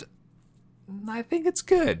 And I think it's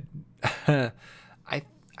good. I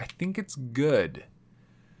think it's good.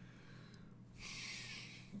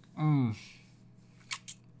 I'm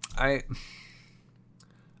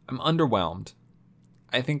underwhelmed.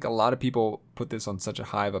 I think a lot of people put this on such a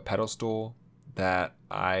high of a pedestal that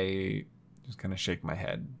I just kind of shake my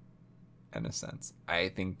head in a sense. I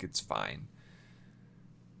think it's fine.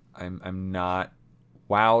 I'm not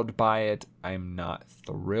wowed by it. I'm not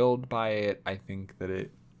thrilled by it. I think that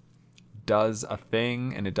it does a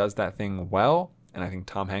thing, and it does that thing well. And I think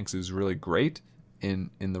Tom Hanks is really great in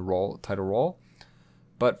the title role.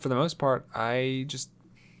 But for the most part, it's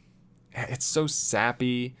so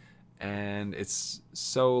sappy, and it's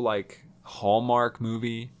so like Hallmark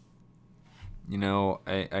movie.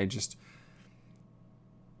 I just,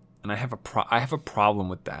 and I have a problem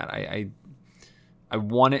with that. I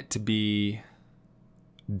want it to be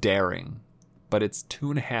daring, but it's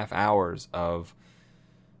 2.5 hours of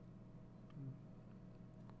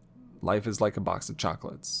life is like a box of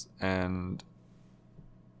chocolates, and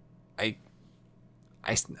I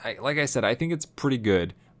like I said, I think it's pretty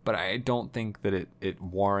good, but I don't think that it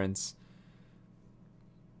warrants,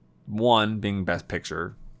 1, being Best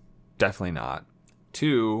Picture. Definitely not.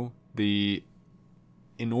 2, the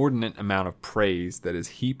inordinate amount of praise that is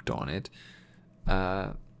heaped on it.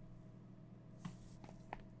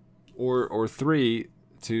 Or 3,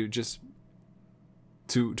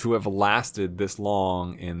 to have lasted this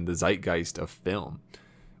long in the zeitgeist of film.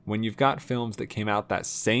 When you've got films that came out that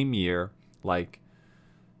same year, like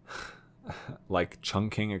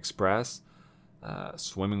Chungking Express,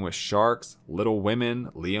 Swimming with Sharks, Little Women,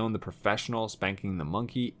 Leon the Professional, Spanking the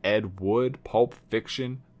Monkey, Ed Wood, Pulp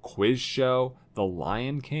Fiction, Quiz Show, The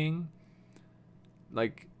Lion King.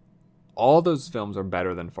 Like, all those films are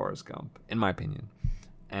better than Forrest Gump, in my opinion.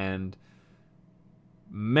 And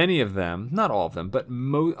many of them, not all of them, but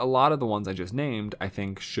a lot of the ones I just named, I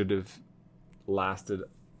think should have lasted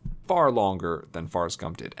far longer than Forrest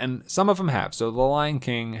Gump did. And some of them have. So The Lion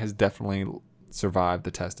King has definitely survived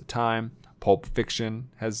the test of time. Pulp Fiction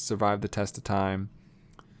has survived the test of time.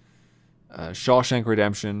 Shawshank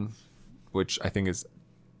Redemption, which I think is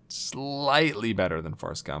slightly better than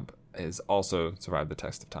Forrest Gump, has also survived the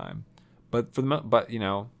test of time. But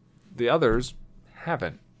the others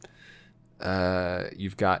haven't.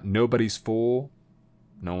 You've got Nobody's Fool.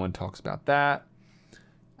 No one talks about that.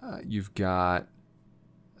 You've got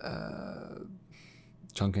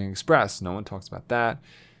Chungking Express. No one talks about that.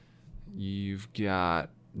 You've got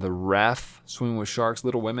The Ref, Swimming with Sharks,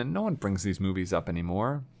 Little Women. No one brings these movies up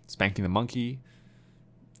anymore. Spanking the Monkey.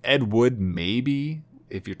 Ed Wood, maybe,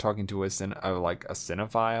 if you're talking to a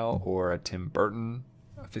cinephile or a Tim Burton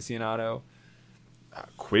aficionado.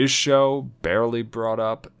 Quiz Show, barely brought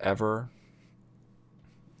up ever.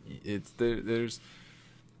 It's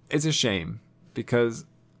a shame because,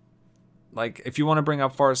 like, if you want to bring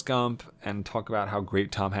up Forrest Gump and talk about how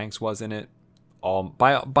great Tom Hanks was in it,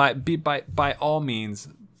 by all means,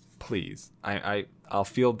 please. I'll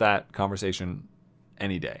field that conversation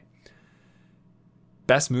any day.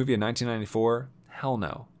 Best movie of 1994? Hell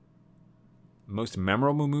no. Most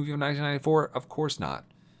memorable movie of 1994? Of course not.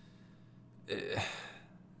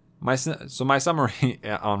 My summary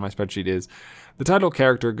on my spreadsheet is the title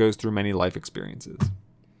character goes through many life experiences.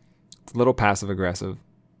 It's a little passive aggressive,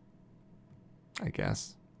 I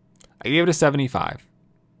guess. I gave it a 75.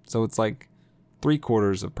 So it's like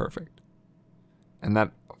 3/4 of perfect. And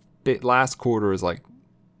that last quarter is like,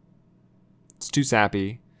 it's too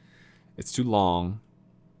sappy. It's too long.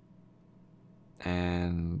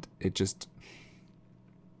 And it just,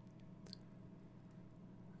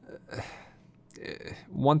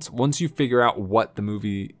 once you figure out what the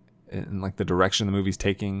movie and like the direction the movie's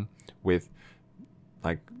taking, with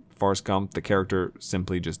like Forrest Gump, the character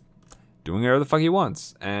simply just doing whatever the fuck he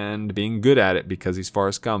wants and being good at it because he's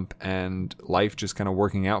Forrest Gump, and life just kind of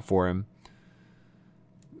working out for him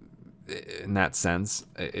in that sense,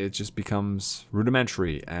 it just becomes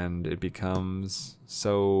rudimentary and it becomes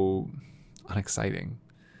so unexciting.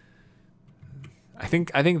 I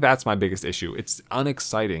think that's my biggest issue. It's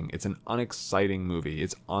unexciting. It's an unexciting movie.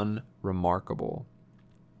 It's unremarkable.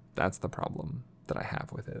 That's the problem that I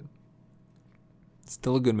have with it.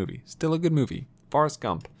 Still a good movie. Still a good movie. Forrest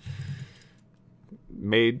Gump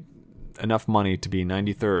made enough money to be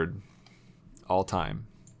 93rd all time.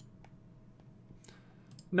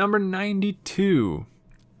 Number 92.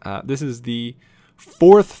 This is the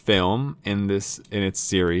fourth film in its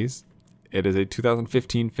series. It is a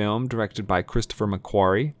 2015 film directed by Christopher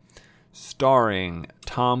McQuarrie, starring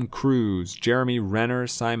Tom Cruise, Jeremy Renner,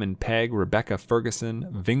 Simon Pegg, Rebecca Ferguson,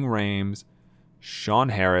 Ving Rhames, Sean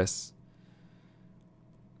Harris,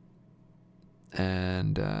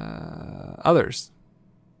 and others.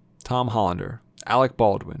 Tom Hollander, Alec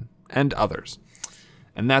Baldwin, and others.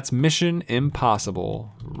 And that's Mission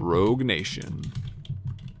Impossible: Rogue Nation.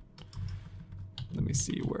 Let me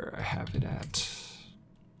see where I have it at.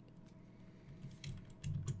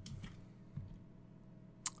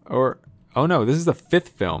 Oh no, this is the fifth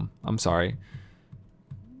film. I'm sorry.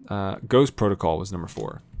 Ghost Protocol was number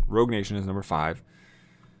 4. Rogue Nation is number 5.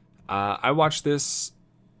 I watched this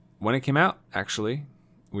when it came out, actually.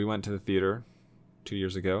 We went to the theater 2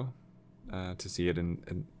 years ago to see it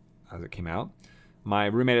as it came out. My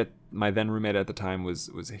then roommate at the time was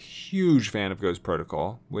a huge fan of Ghost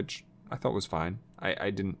Protocol, which I thought was fine.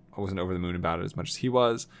 I wasn't over the moon about it as much as he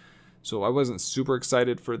was, so I wasn't super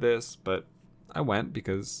excited for this, but I went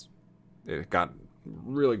because it got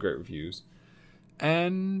really great reviews,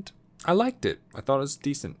 and I liked it. I thought it was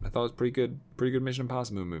decent. I thought it was pretty good Mission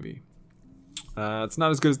Impossible movie. It's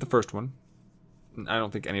not as good as the first one. I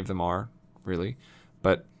don't think any of them are, really,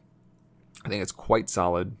 but I think it's quite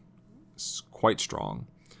solid. Quite strong.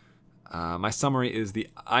 My summary is the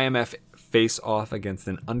IMF face off against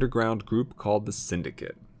an underground group called the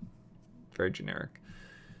Syndicate. Very generic.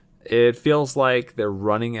 It feels like they're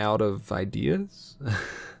running out of ideas.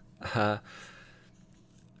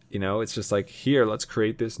 It's just like, here, let's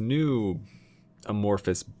create this new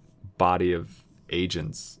amorphous body of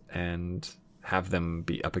agents and have them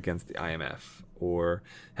be up against the IMF, or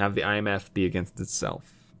have the IMF be against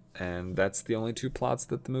itself. And that's the only 2 plots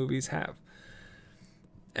that the movies have.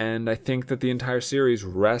 And I think that the entire series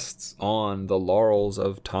rests on the laurels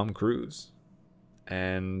of Tom Cruise.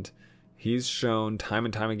 And he's shown time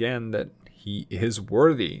and time again that he is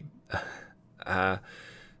worthy.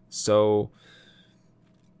 So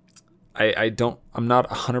I'm not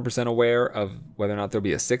 100% aware of whether or not there'll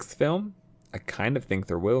be a 6th film. I kind of think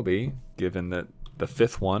there will be, given that the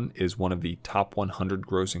 5th one is one of the top 100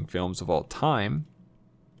 grossing films of all time.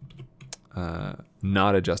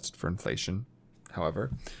 Not adjusted for inflation,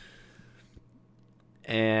 however.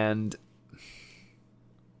 And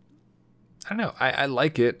I don't know. I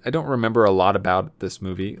like it. I don't remember a lot about this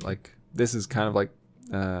movie. Like, this is kind of like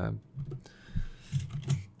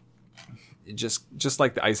just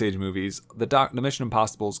like the Ice Age movies. The Mission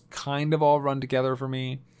Impossibles kind of all run together for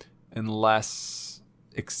me, unless,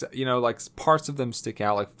 like parts of them stick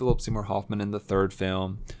out, like Philip Seymour Hoffman in the third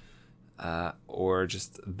film, or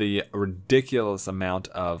just the ridiculous amount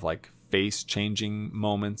of like face changing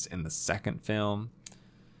moments in the second film.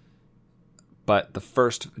 But the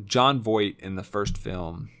first, John Voight in the first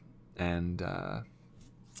film, and I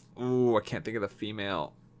can't think of the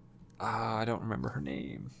female. I don't remember her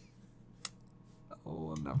name.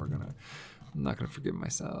 Oh, I'm not gonna forgive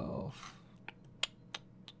myself.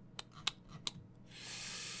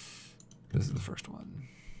 This is the first one.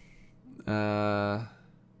 I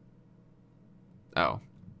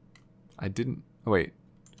didn't. Oh, wait.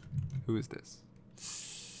 Who is this?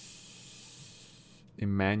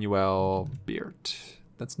 Emmanuel Beert.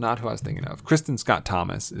 That's not who I was thinking of. Kristen Scott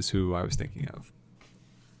Thomas is who I was thinking of.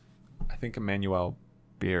 I think Emmanuel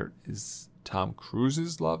Beert is Tom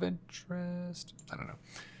Cruise's love interest. I don't know.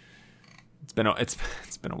 It's been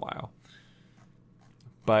a while.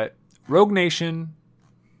 But Rogue Nation,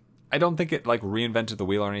 I don't think it like reinvented the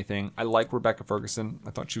wheel or anything. I like Rebecca Ferguson.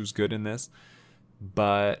 I thought she was good in this.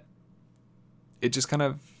 But it just kind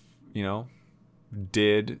of,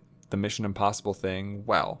 did the Mission Impossible thing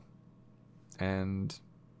well. And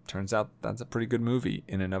turns out that's a pretty good movie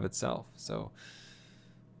in and of itself. So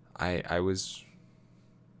I was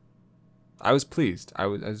pleased. I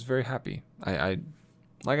was very happy. I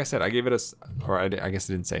like I said, I gave it I guess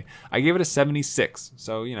I didn't say. I gave it a 76.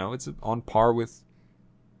 So, it's on par with,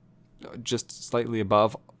 just slightly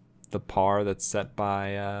above the par that's set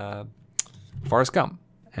by Forrest Gump.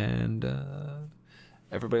 And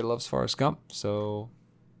everybody loves Forrest Gump. So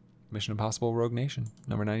Mission Impossible Rogue Nation,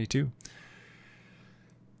 number 92.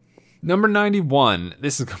 Number 91.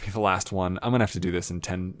 This is going to be the last one. I'm going to have to do this in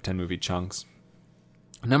 10 movie chunks.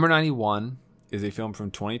 Number 91 is a film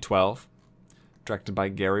from 2012, directed by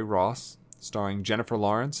Gary Ross, starring Jennifer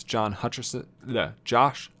Lawrence, Josh Hutcherson,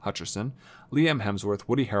 Liam Hemsworth,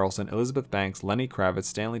 Woody Harrelson, Elizabeth Banks, Lenny Kravitz,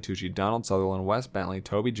 Stanley Tucci, Donald Sutherland, Wes Bentley,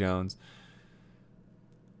 Toby Jones,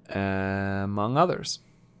 among others.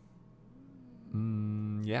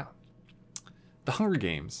 Yeah. The Hunger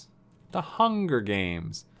Games.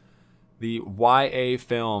 The YA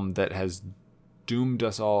film that has doomed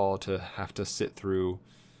us all to have to sit through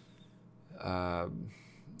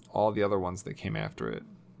all the other ones that came after it.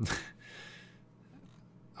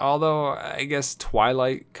 Although, I guess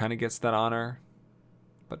Twilight kind of gets that honor.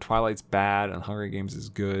 But Twilight's bad and Hunger Games is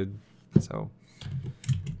good. So,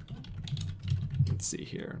 let's see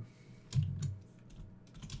here.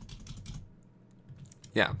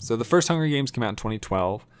 Yeah, so the first Hunger Games came out in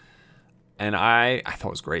 2012. And I thought it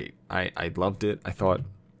was great. I loved it. I thought,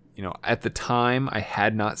 at the time, I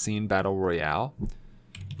had not seen Battle Royale.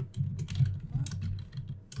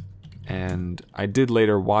 And I did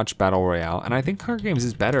later watch Battle Royale. And I think Hunger Games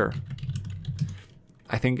is better.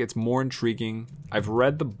 I think it's more intriguing. I've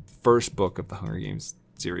read the first book of the Hunger Games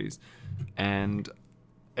series. And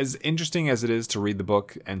as interesting as it is to read the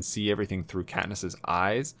book and see everything through Katniss's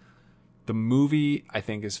eyes, the movie, I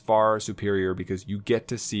think, is far superior because you get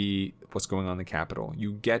to see what's going on in the Capitol.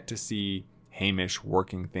 You get to see Hamish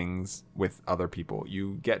working things with other people.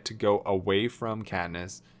 You get to go away from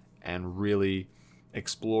Katniss and really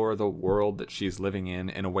explore the world that she's living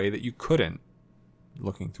in a way that you couldn't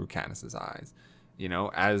looking through Katniss's eyes.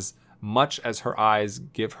 As much as her eyes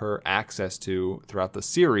give her access to throughout the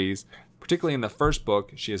series, particularly in the first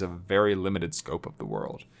book, she has a very limited scope of the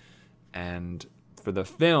world. And for the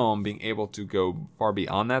film, being able to go far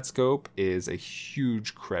beyond that scope is a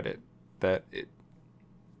huge credit that it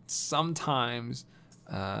sometimes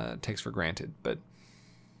takes for granted. But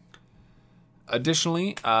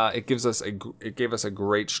additionally, it gave us a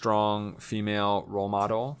great, strong female role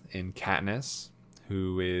model in Katniss,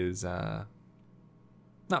 who is not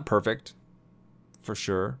perfect, for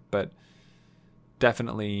sure, but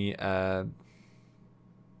definitely, a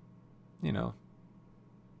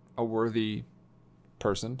worthy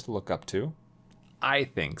person to look up to. I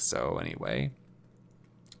think so, anyway.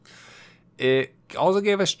 It also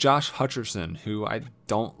gave us Josh Hutcherson, who I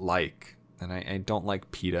don't like, and I don't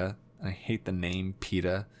like PETA. I hate the name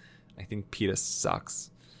PETA. I think PETA sucks.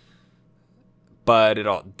 But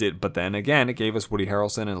then again, it gave us Woody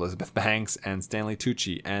Harrelson and Elizabeth Banks and Stanley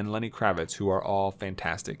Tucci and Lenny Kravitz, who are all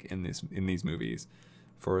fantastic in these movies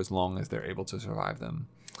for as long as they're able to survive them.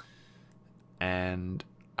 And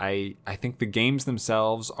I think the games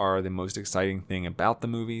themselves are the most exciting thing about the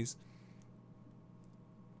movies,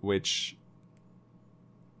 which,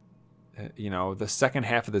 the second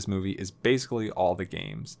half of this movie is basically all the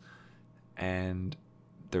games. And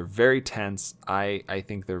they're very tense. I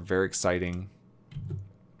think they're very exciting.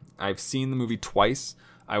 I've seen the movie twice.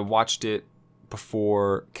 I watched it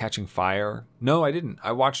before Catching Fire. No, I didn't.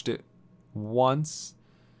 I watched it once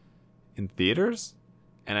in theaters,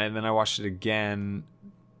 and then I watched it again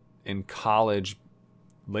in college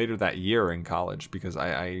later that year in college because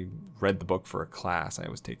I read the book for a class I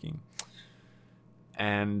was taking.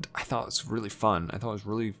 And I thought it was really fun. I thought it was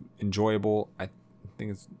really enjoyable. I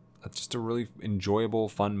think it's just a really enjoyable,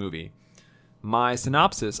 fun movie. My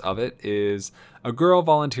synopsis of it is a girl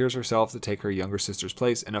volunteers herself to take her younger sister's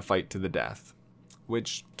place in a fight to the death,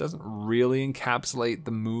 which doesn't really encapsulate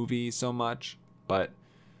the movie so much, but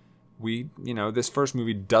this first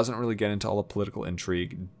movie doesn't really get into all the political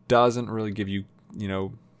intrigue, doesn't really give you,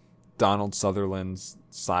 Donald Sutherland's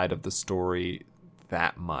side of the story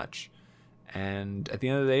that much. And at the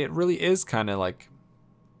end of the day, it really is kind of like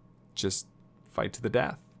just fight to the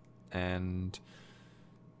death. And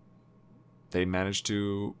they managed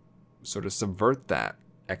to sort of subvert that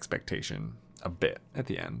expectation a bit at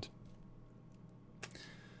the end.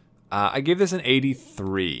 I gave this an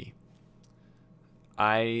 83.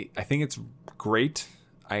 I think it's great.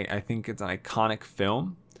 I think it's an iconic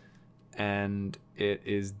film. And it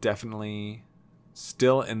is definitely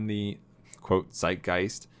still in the, quote,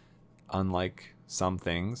 zeitgeist, unlike some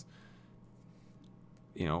things.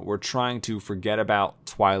 We're trying to forget about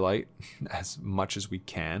Twilight as much as we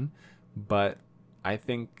can. But I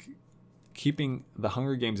think keeping the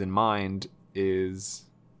Hunger Games in mind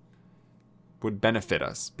would benefit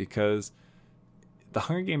us, because the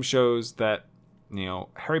Hunger Games shows that,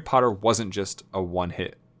 Harry Potter wasn't just a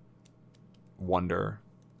one-hit wonder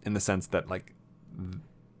in the sense that, like,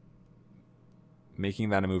 making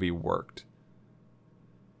that a movie worked.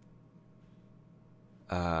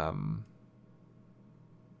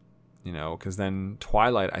 Because then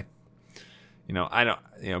Twilight,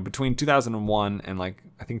 between 2001 and I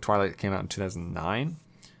think Twilight came out in 2009.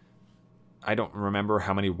 I don't remember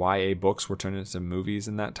how many YA books were turned into movies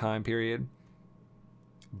in that time period.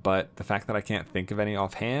 But the fact that I can't think of any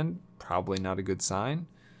offhand, probably not a good sign.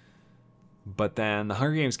 But then The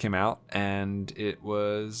Hunger Games came out, and it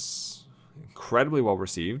was incredibly well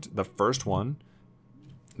received. The first one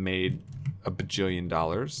made $1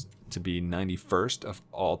 bajillion to be 91st of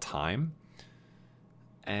all time.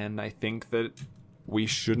 And I think that we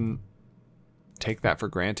shouldn't take that for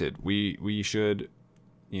granted. We should,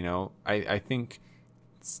 I think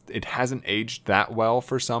it hasn't aged that well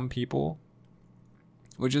for some people,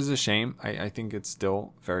 which is a shame. I think it's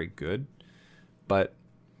still very good, but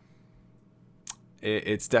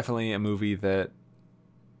it's definitely a movie that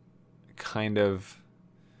it's kind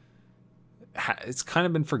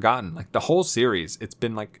of been forgotten. Like the whole series, it's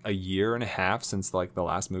been like a year and a half since the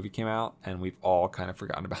last movie came out, and we've all kind of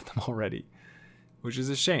forgotten about them already, which is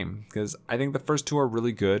a shame, because I think the first two are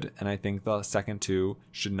really good, and I think the second two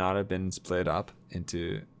should not have been split up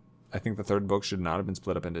into, I think the third book should not have been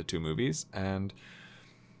split up into two movies, and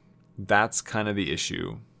that's kind of the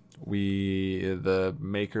issue. The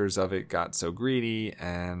makers of it got so greedy,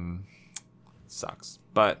 and it sucks.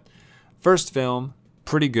 But first film,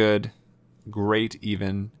 pretty good. Great,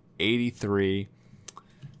 even 83.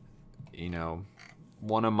 A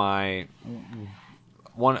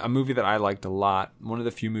movie that I liked a lot. One of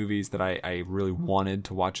the few movies that I really wanted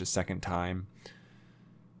to watch a second time,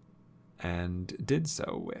 and did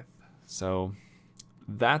so with. So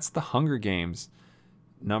that's The Hunger Games,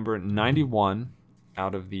 number 91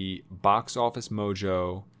 out of the Box Office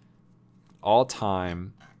Mojo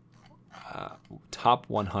all-time top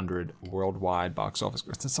 100 worldwide box office.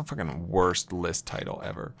 It's the fucking worst list title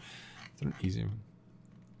ever. It's an easy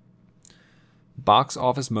Box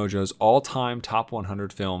Office Mojo's all-time top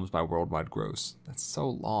 100 films by worldwide gross. That's so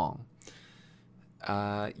long.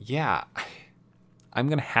 Yeah, I'm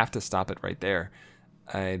gonna have to stop it right there.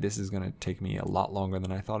 This is gonna take me a lot longer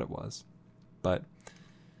than I thought it was, but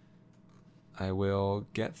I will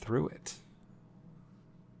get through it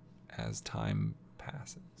as time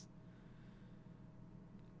passes.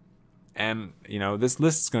 And, this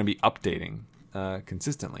list is going to be updating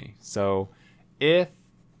consistently. So if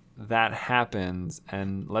that happens,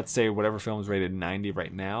 and let's say whatever film is rated 90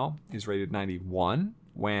 right now is rated 91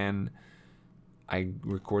 when I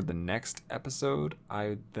record the next episode,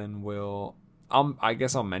 I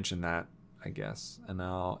guess I'll mention that, and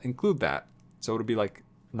I'll include that. So it'll be like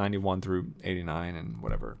 91 through 89 and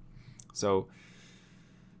whatever. So,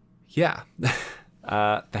 yeah.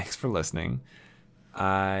 Thanks for listening.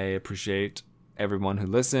 I appreciate everyone who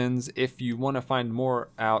listens. If you want to find more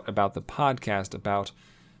out about the podcast, about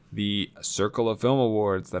the Circle of Film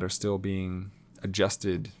Awards that are still being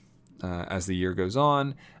adjusted as the year goes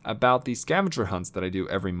on, about the scavenger hunts that I do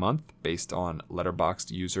every month based on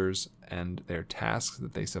Letterboxd users and their tasks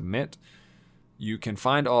that they submit, You can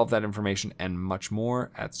find all of that information and much more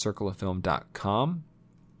at circleoffilm.com.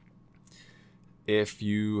 If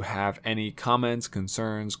you have any comments,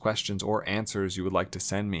 concerns, questions, or answers you would like to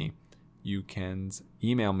send me, you can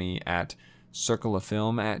email me at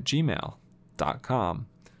circleoffilm@gmail.com.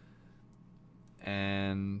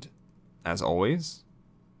 And as always,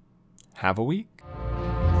 have a week.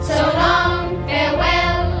 So long,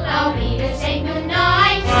 farewell, I'll be to say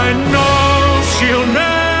goodnight. I know she'll never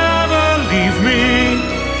leave me,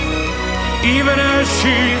 even as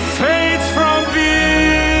she fades from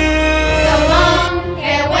view. So long,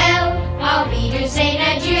 farewell, I'll be to say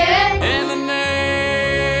adieu. In the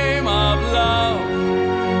name of love,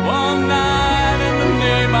 one night in the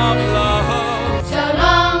name of love. So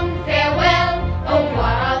long, farewell, au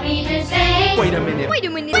revoir, I'll be to say. Wait a minute.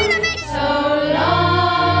 So long.